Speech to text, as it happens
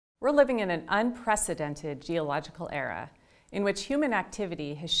We're living in an unprecedented geological era in which human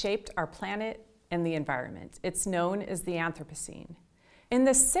activity has shaped our planet and the environment. It's known as the Anthropocene. In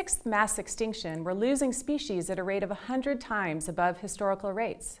the sixth mass extinction, we're losing species at a rate of 100 times above historical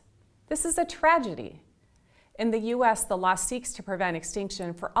rates. This is a tragedy. In the US, the law seeks to prevent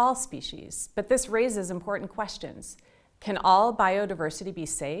extinction for all species, but this raises important questions. Can all biodiversity be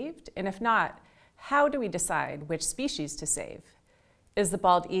saved? And if not, how do we decide which species to save? Is the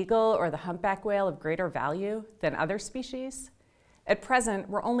bald eagle or the humpback whale of greater value than other species? At present,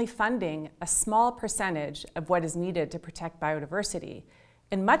 we're only funding a small percentage of what is needed to protect biodiversity,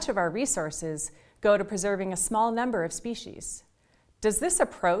 and much of our resources go to preserving a small number of species. Does this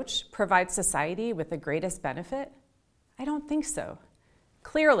approach provide society with the greatest benefit? I don't think so.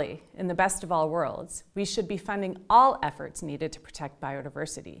 Clearly, in the best of all worlds, we should be funding all efforts needed to protect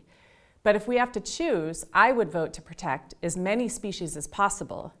biodiversity. But if we have to choose, I would vote to protect as many species as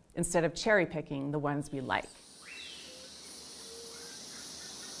possible instead of cherry-picking the ones we like.